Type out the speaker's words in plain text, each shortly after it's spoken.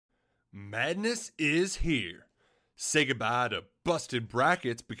Madness is here. Say goodbye to busted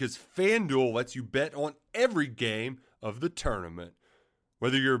brackets because FanDuel lets you bet on every game of the tournament.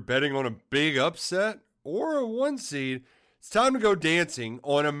 Whether you're betting on a big upset or a one seed, it's time to go dancing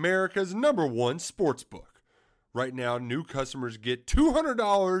on America's #1 sportsbook. Right now, new customers get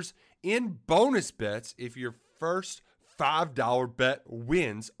 $200 in bonus bets if your first $5 bet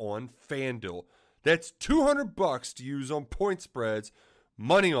wins on FanDuel. That's $200 to use on point spreads,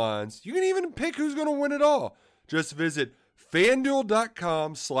 money lines. You can even pick who's going to win it all. Just visit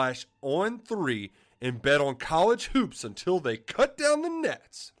FanDuel.com/on3 and bet on college hoops until they cut down the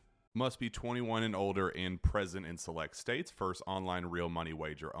nets. Must be 21 and older and present in select states. First online real money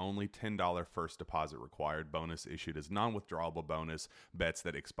wager only. $10 first deposit required. Bonus issued as non-withdrawable bonus. Bets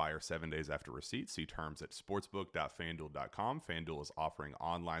that expire 7 days after receipt. See terms at sportsbook.fanduel.com. FanDuel is offering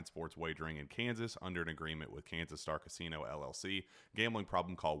online sports wagering in Kansas under an agreement with Kansas Star Casino, LLC. Gambling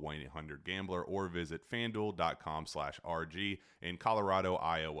problem? Call 1-800-GAMBLER or visit fanduel.com/RG in Colorado,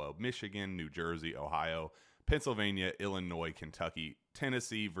 Iowa, Michigan, New Jersey, Ohio, Pennsylvania, Illinois, Kentucky,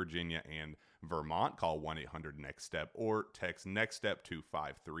 Tennessee, Virginia, and Vermont. Call 1-800-NEXT-STEP or text NEXT-STEP to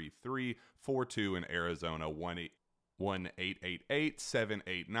 53342 in Arizona,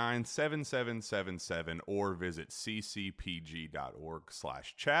 1-888-789-7777 or visit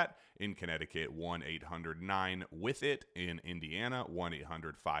ccpg.org/chat. In Connecticut, 1-800-9-WITH-IT. In Indiana,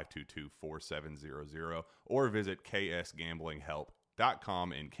 1-800-522-4700 or visit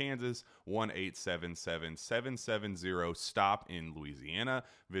ksgamblinghelp.com. In Kansas, 1-877-770-STOP in Louisiana.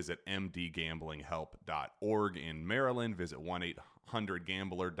 Visit mdgamblinghelp.org in Maryland. Visit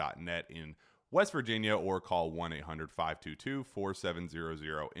 1-800-gambler.net in West Virginia or call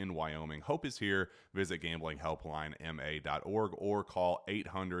 1-800-522-4700 in Wyoming. Hope is here. Visit gamblinghelplinema.org or call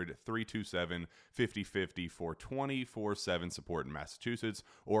 800-327-5050 for 24/7 support in Massachusetts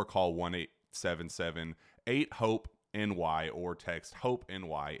or call 1-877-8-HOPE NY or text Hope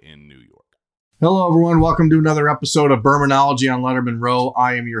NY in New York. Hello, everyone. Welcome to another episode of Bermanology on Letterman Row.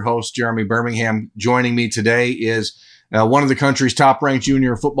 I am your host, Jeremy Birmingham. Joining me today is one of the country's top-ranked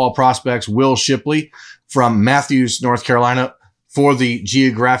junior football prospects, Will Shipley from Matthews, North Carolina. For the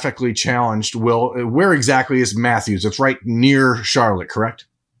geographically challenged, Will, where exactly is Matthews? It's right near Charlotte, correct?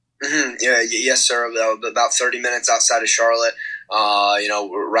 Mm-hmm. Yeah, yes, sir. About 30 minutes outside of Charlotte.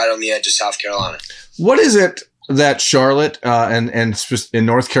 We're right on the edge of South Carolina. What is it that Charlotte and in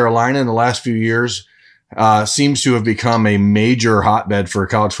North Carolina in the last few years seems to have become a major hotbed for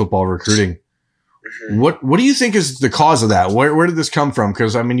college football recruiting? Mm-hmm. What do you think is the cause of that? Where did this come from?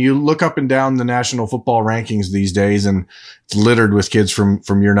 Because, I mean, you look up and down the national football rankings these days, and it's littered with kids from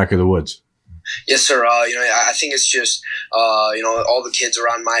your neck of the woods. Yes, sir. I think it's just, all the kids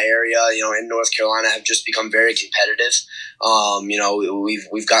around my area, in North Carolina have just become very competitive.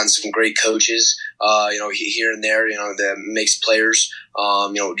 We've gotten some great coaches, here and there, that makes players,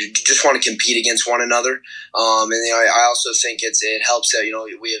 just want to compete against one another. I also think it helps that,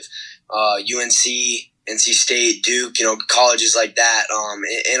 we have, UNC, NC State, Duke, colleges like that,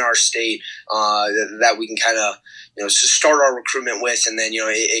 in our state, that we can kind of, start our recruitment with, and then,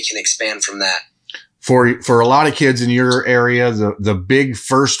 it can expand from that. For a lot of kids in your area, the big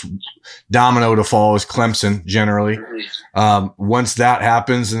first domino to fall is Clemson generally. Mm-hmm. Once that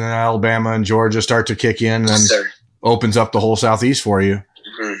happens, and then Alabama and Georgia start to kick in, then opens up the whole Southeast for you.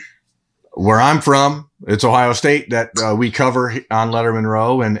 Mm-hmm. Where I'm from, it's Ohio State that we cover on Letterman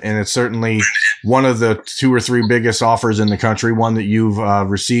Row, and it's certainly one of the 2 or 3 biggest offers in the country, one that you've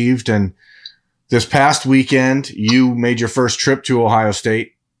received. And this past weekend, you made your first trip to Ohio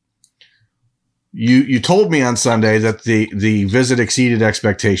State. You told me on Sunday that the visit exceeded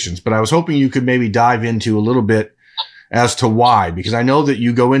expectations, but I was hoping you could maybe dive into a little bit as to why, because I know that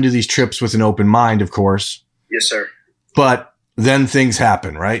you go into these trips with an open mind, of course. Yes, sir. But then things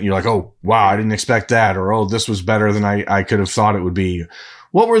happen, right? And you're like, oh, wow, I didn't expect that. Or, oh, this was better than I could have thought it would be.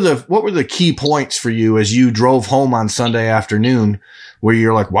 What were the key points for you as you drove home on Sunday afternoon where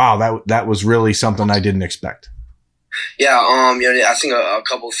you're like, wow, that was really something I didn't expect? Yeah, I think a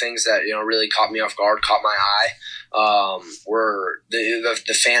couple of things that, really caught me off guard, caught my eye, were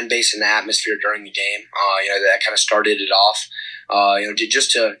the fan base and the atmosphere during the game. That kind of started it off.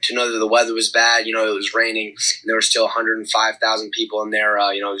 Just to know that the weather was bad, it was raining. There were still 105,000 people in there,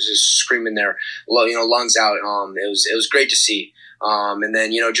 just screaming their, lungs out. It was great to see. And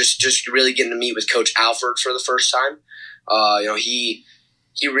then, just really getting to meet with Coach Alford for the first time. He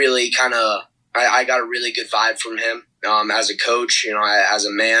really kind of, I got a really good vibe from him, as a coach, as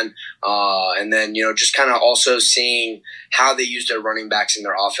a man. And then, just kind of also seeing how they use their running backs in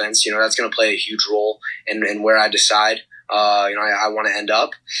their offense. That's going to play a huge role in where I decide. I want to end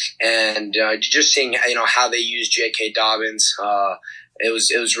up. And just seeing, how they use J.K. Dobbins, it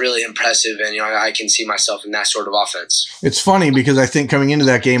was really impressive. And, I can see myself in that sort of offense. It's funny because I think coming into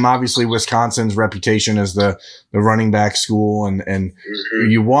that game, obviously Wisconsin's reputation as the running back school, and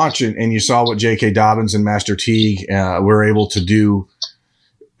you watch it and you saw what J.K. Dobbins and Master Teague were able to do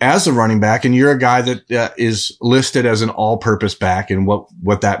as a running back. And you're a guy that is listed as an all-purpose back. And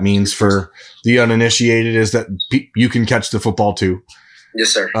what that means for the uninitiated is that you can catch the football too. Yes,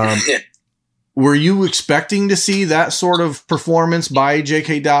 sir. Were you expecting to see that sort of performance by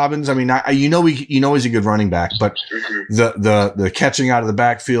J.K. Dobbins? I mean, he's a good running back, but the catching out of the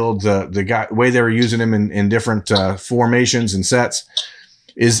backfield, the way they were using him in different formations and sets,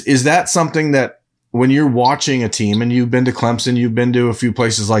 is that something that when you're watching a team, and you've been to Clemson, you've been to a few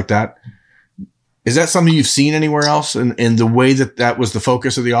places like that, is that something you've seen anywhere else in the way that was the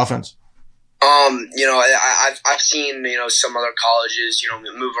focus of the offense? I've seen, some other colleges,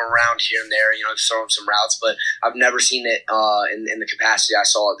 move around here and there, throw some routes, but I've never seen it in the capacity I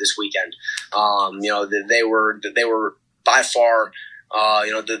saw it this weekend. They were by far,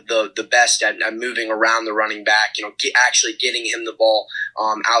 the best at moving around the running back, actually getting him the ball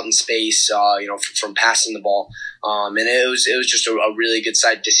out in space, from passing the ball. And it was just a really good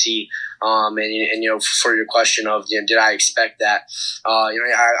sight to see. And for your question of, did I expect that?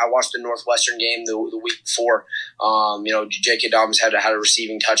 I watched the Northwestern game the week before. J.K. Dobbins had a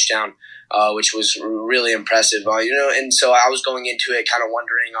receiving touchdown, which was really impressive. And so I was going into it kind of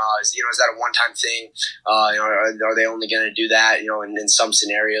wondering, is that a one-time thing? Are they only going to do that, in some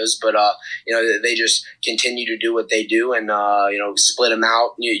scenarios? But, they just continue to do what they do and, split them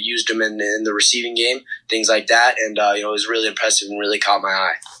out, used them in the receiving game, things like that. And, it was really impressive and really caught my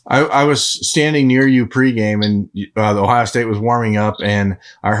eye. I was standing near you pregame, and the Ohio State was warming up, and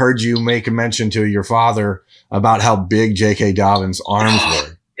I heard you make a mention to your father about how big J.K. Dobbins' arms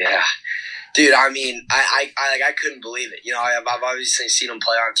were. Yeah. Dude, I mean, I couldn't believe it. I've obviously seen him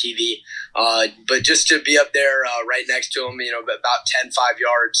play on TV, but just to be up there right next to him, about 10, 5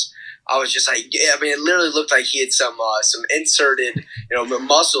 yards, I was just like, yeah, I mean, it literally looked like he had some inserted,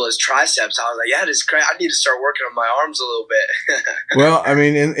 muscle, his triceps. I was like, yeah, this is great. I need to start working on my arms a little bit. Well, I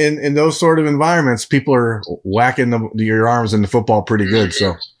mean, in those sort of environments, people are whacking your arms in the football pretty good.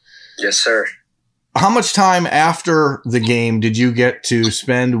 So, yes, sir. How much time after the game did you get to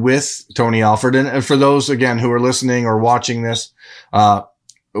spend with Tony Alford? And for those, again, who are listening or watching this,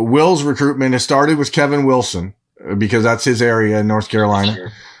 Will's recruitment has started with Kevin Wilson because that's his area in North Carolina.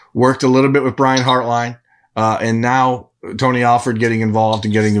 Sure. Worked a little bit with Brian Hartline, and now Tony Alford getting involved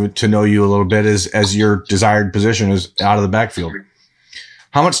and getting to know you a little bit as your desired position is out of the backfield.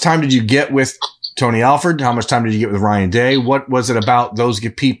 How much time did you get with Tony Alford? How much time did you get with Ryan Day? What was it about those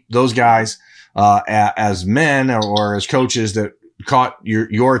guys as men or as coaches that caught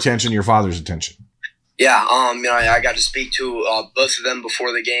your attention, your father's attention? Yeah, I got to speak to both of them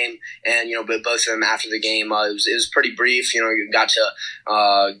before the game, and but both of them after the game. It was pretty brief. Got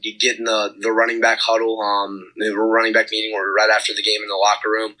to get in the running back huddle, the running back meeting right after the game in the locker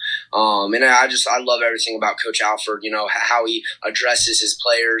room. And I love everything about Coach Alford. How he addresses his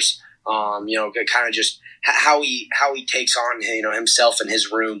players. Kind of just how he takes on himself in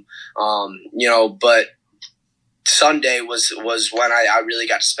his room. But Sunday was when I really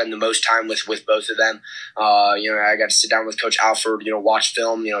got to spend the most time with both of them. I got to sit down with Coach Alford, watch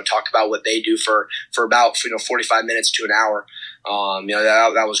film, talk about what they do for about 45 minutes to an hour.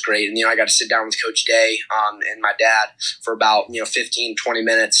 That was great. And I got to sit down with Coach Day and my dad for about 15, 20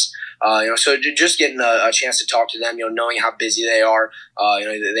 minutes. So just getting a chance to talk to them, knowing how busy they are.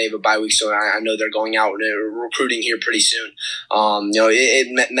 They have a bye week, so I know they're going out recruiting here pretty soon.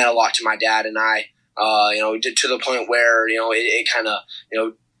 It meant a lot to my dad and I. To the point where, it kind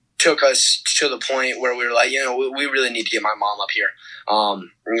of, took us to the point where we were like, we really need to get my mom up here.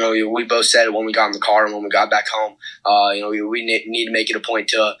 We both said it when we got in the car and when we got back home, we need to make it a point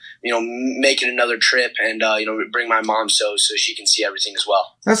to, make it another trip and, bring my mom so she can see everything as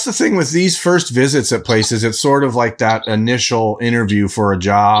well. That's the thing with these first visits at places. It's sort of like that initial interview for a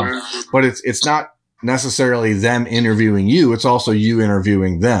job, but it's not necessarily them interviewing you. It's also you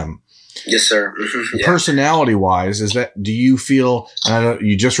interviewing them. Yes, sir. Yeah. Personality wise, do you feel, and I know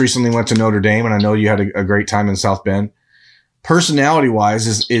you just recently went to Notre Dame and I know you had a great time in South Bend. Personality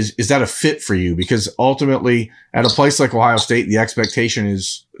wise, is that a fit for you? Because ultimately at a place like Ohio State, the expectation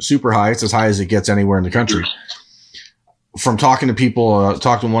is super high. It's as high as it gets anywhere in the country. From talking to people,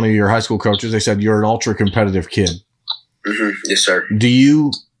 talking to one of your high school coaches, they said you're an ultra competitive kid. Yes, sir. Do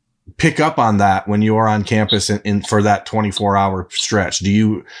you pick up on that when you're on campus and for that 24-hour stretch? Do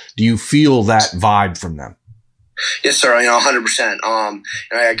you feel that vibe from them? Yes, sir. 100%.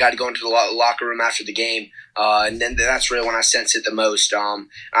 I got to go into the locker room after the game, and then that's really when I sense it the most.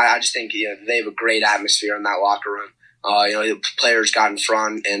 I just think they have a great atmosphere in that locker room. The players got in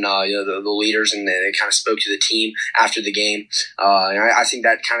front, and the leaders, and they kind of spoke to the team after the game. I think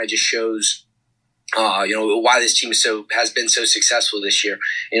that kind of just shows. Why this team has been so successful this year.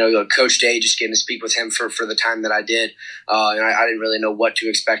 Coach Day, just getting to speak with him for the time that I did. I didn't really know what to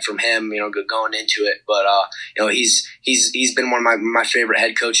expect from him, going into it. But, he's been one of my favorite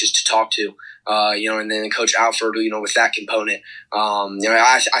head coaches to talk to. And then Coach Alford, with that component,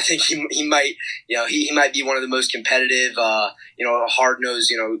 I think he might be one of the most competitive,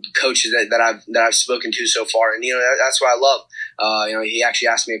 hard-nosed, coaches that I've spoken to so far. And, that's what I love. He actually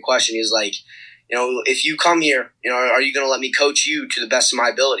asked me a question. He was like, if you come here, are you going to let me coach you to the best of my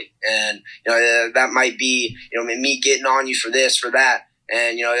ability? And, that might be, me getting on you for this, for that.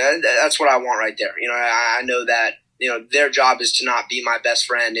 And, that's what I want right there. I know that, their job is to not be my best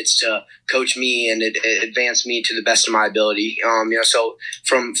friend. It's to coach me and advance me to the best of my ability. So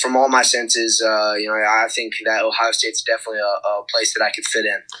from all my senses, I think that Ohio State's definitely a place that I could fit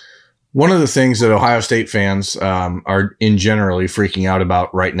in. One of the things that Ohio State fans are in generally freaking out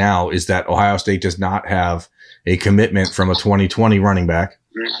about right now is that Ohio State does not have a commitment from a 2020 running back.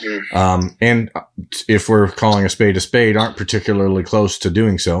 Mm-hmm. And if we're calling a spade, aren't particularly close to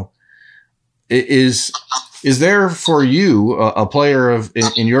doing so. Is there for you, a player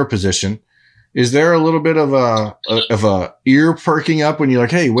in your position, is there a little bit of a ear perking up when you're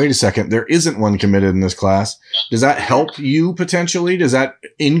like, hey, wait a second, there isn't one committed in this class? Does that help you potentially? Does that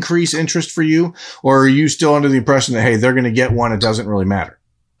increase interest for you? Or are you still under the impression that, hey, they're going to get one, it doesn't really matter?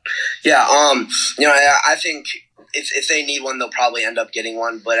 Yeah, I think if they need one, they'll probably end up getting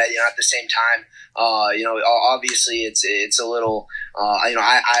one. But, at the same time, obviously it's a little,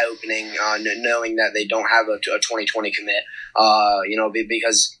 eye-opening knowing that they don't have a 2020 commit,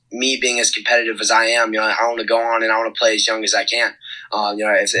 because me being as competitive as I am, I want to go on and I want to play as young as I can.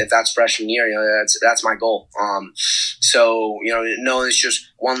 If that's freshman year, that's my goal. So, knowing it's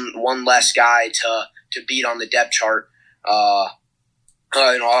just one less guy to beat on the depth chart,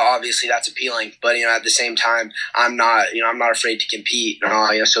 obviously that's appealing, but at the same time, I'm not afraid to compete.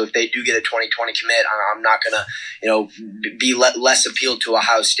 So if they do get a 2020 commit, I'm not gonna, be less appealed to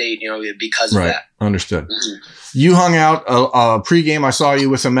Ohio State, because of that. Understood. Mm-hmm. You hung out pregame. I saw you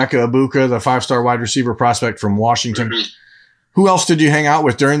with Emeka Ibuka, the 5-star wide receiver prospect from Washington. Mm-hmm. Who else did you hang out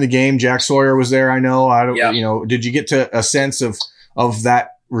with during the game? Jack Sawyer was there, I know. Did you get to a sense of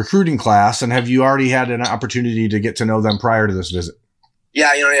that recruiting class, and have you already had an opportunity to get to know them prior to this visit? Yeah,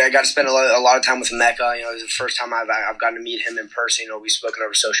 I got to spend a lot of time with Emeka. It was the first time I've gotten to meet him in person. We've spoken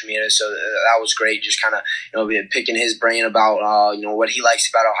over social media, so that was great. Just kind of, picking his brain about, what he likes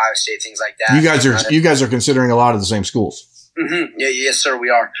about Ohio State, things like that. You guys are considering a lot of the same schools. Mm-hmm. Yeah, yes, sir, we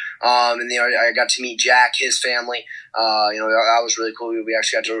are. And I got to meet Jack, his family. That was really cool. We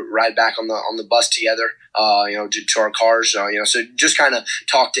actually got to ride back on the bus together. To our cars. So just kind of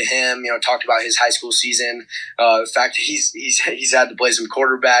talked to him. Talked about his high school season. The fact that he's had to play some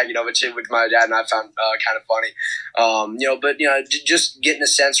quarterback. Which my dad and I found kind of funny. But just getting a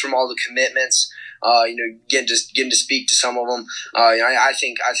sense from all the commitments. Getting to speak to some of them. I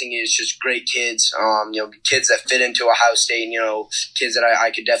think it's just great kids. Kids that fit into Ohio State. Kids that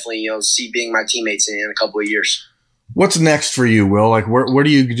I could definitely see being my teammates in a couple of years. What's next for you, Will? Like, what do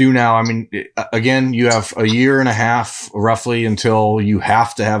you do now? I mean, again, you have a year and a half roughly until you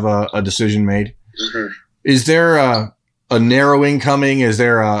have to have a decision made. Mm-hmm. Is there a narrowing coming? Is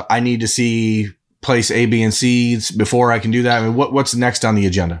there I need to see place A, B, and C before I can do that? I mean, what's next on the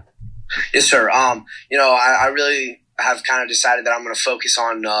agenda? Yes, sir. I really have kind of decided that I'm going to focus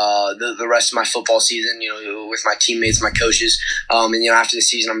on the rest of my football season, with my teammates, my coaches. And after the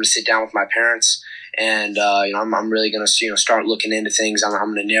season, I'm going to sit down with my parents. And, I'm really going to, start looking into things. I'm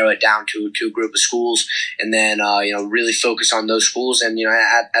going to narrow it down to a group of schools and then, really focus on those schools. And,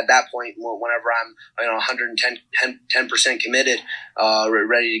 at that point, whenever I'm, 110% committed,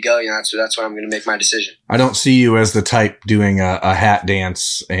 ready to go, that's when I'm going to make my decision. I don't see you as the type doing a hat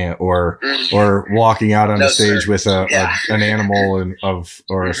dance or walking out on the stage with an animal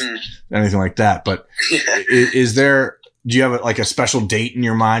or anything like that. But is there, do you have a special date in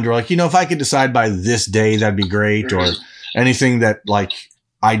your mind or if I could decide by this day, that'd be great, or anything that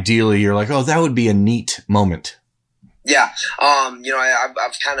ideally you're like, oh, that would be a neat moment? Yeah.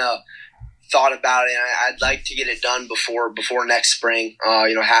 I've kind of thought about it, and I'd like to get it done before next spring. I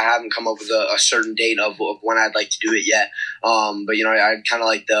haven't come up with a certain date of when I'd like to do it yet. But I'd kind of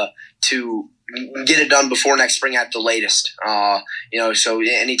like to get it done before next spring at the latest. So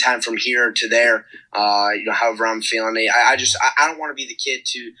anytime from here to there, however I'm feeling, I don't want to be the kid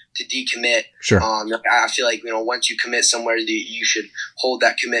to decommit. Sure. I feel like, once you commit somewhere, you should hold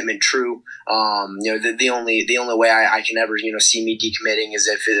that commitment true. The only way I can ever, see me decommitting is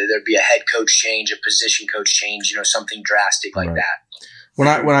if there'd be a head coach change, a position coach change, something drastic like that. When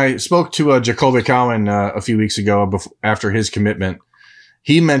I spoke to Jacoby Cowan a few weeks ago after his commitment,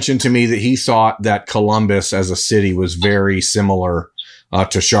 he mentioned to me that he thought that Columbus as a city was very similar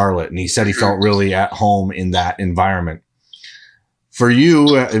to Charlotte, and he said he felt really at home in that environment. For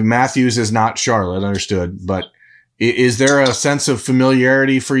you, Matthews is not Charlotte, understood, but is there a sense of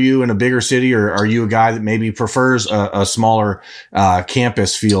familiarity for you in a bigger city, or are you a guy that maybe prefers a smaller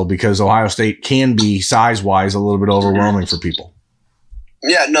campus feel, because Ohio State can be size-wise a little bit overwhelming for people?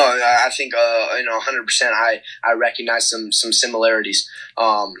 Yeah, no, I think 100%. I recognize some similarities.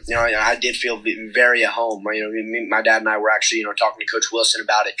 I did feel very at home. My dad and I were actually talking to Coach Wilson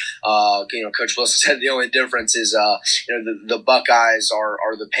about it. Coach Wilson said the only difference is the Buckeyes are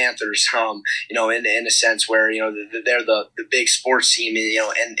the Panthers. In a sense where they're the big sports team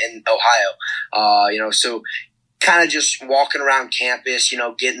in Ohio. So kind of just walking around campus,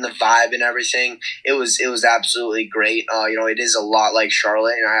 getting the vibe and everything. It was absolutely great. It is a lot like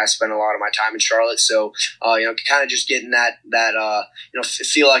Charlotte, and I spent a lot of my time in Charlotte. So, kind of just getting that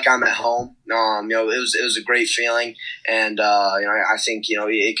feel like I'm at home. It was a great feeling, and I think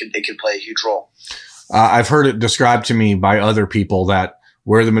it could play a huge role. I've heard it described to me by other people that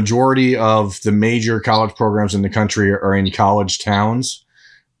where the majority of the major college programs in the country are in college towns,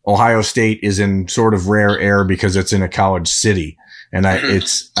 Ohio State is in sort of rare air because it's in a college city. And I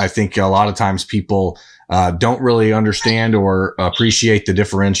think a lot of times people don't really understand or appreciate the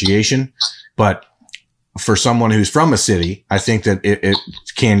differentiation. But for someone who's from a city, I think that it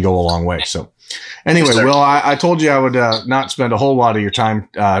can go a long way. So anyway, Yes, Will, I told you I would not spend a whole lot of your time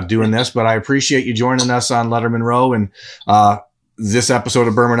doing this, but I appreciate you joining us on Letterman Row. And this episode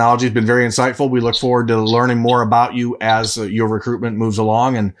of Bermanology has been very insightful. We look forward to learning more about you as your recruitment moves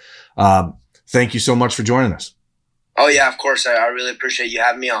along. And thank you so much for joining us. Oh, yeah, of course. I really appreciate you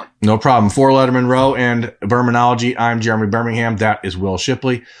having me on. No problem. For Letterman Row and Bermanology, I'm Jeremy Birmingham. That is Will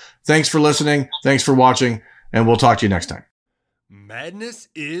Shipley. Thanks for listening. Thanks for watching. And we'll talk to you next time. Madness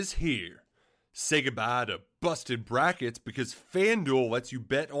is here. Say goodbye to busted brackets because FanDuel lets you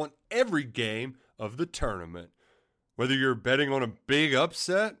bet on every game of the tournament. Whether you're betting on a big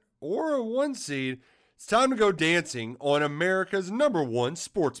upset or a one seed, it's time to go dancing on America's #1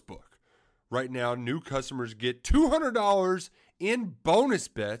 sportsbook. Right now, new customers get $200 in bonus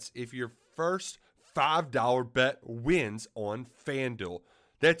bets if your first $5 bet wins on FanDuel.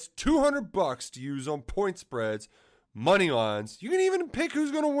 That's $200 to use on point spreads, money lines. You can even pick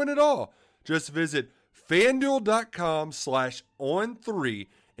who's going to win it all. Just visit FanDuel.com/on3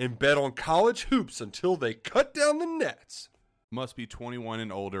 and bet on college hoops until they cut down the nets. Must be 21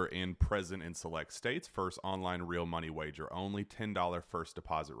 and older and present in select states. First online real money wager only. $10 first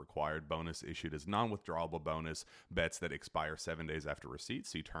deposit required. Bonus issued as non-withdrawable bonus. Bets that expire 7 days after receipt.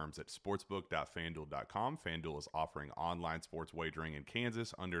 See terms at sportsbook.fanduel.com. FanDuel is offering online sports wagering in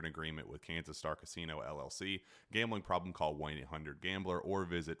Kansas under an agreement with Kansas Star Casino LLC. Gambling problem? Call 1-800-GAMBLER or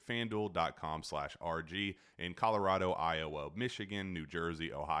visit fanduel.com/RG. In Colorado, Iowa, Michigan, New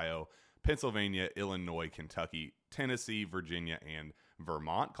Jersey, Ohio, Pennsylvania, Illinois, Kentucky, Tennessee, Virginia, and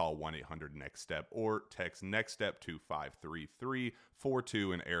Vermont. Call 1-800-NEXT-STEP or text NEXT-STEP to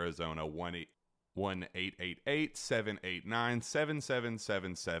 53342. In Arizona,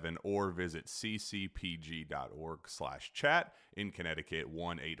 1-888-789-7777 or visit ccpg.org/chat. In Connecticut,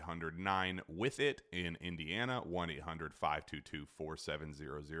 1-800-9-WITH-IT. In Indiana,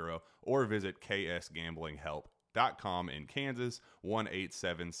 1-800-522-4700 or visit ksgamblinghelp.com. In Kansas,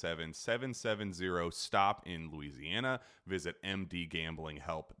 1-877-770-STOP. In Louisiana, visit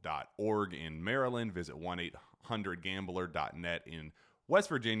mdgamblinghelp.org. In Maryland, visit 1-800-gambler.net. In West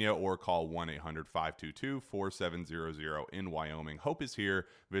Virginia, or call 1-800-522-4700. In Wyoming, hope is here.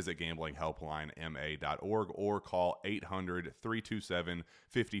 Visit gamblinghelplinema.org or call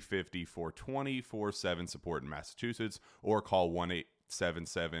 800-327-5050 for 24/7 support in Massachusetts, or call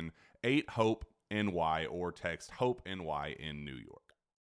 1-877-8-HOPE NY or text HOPE NY in New York.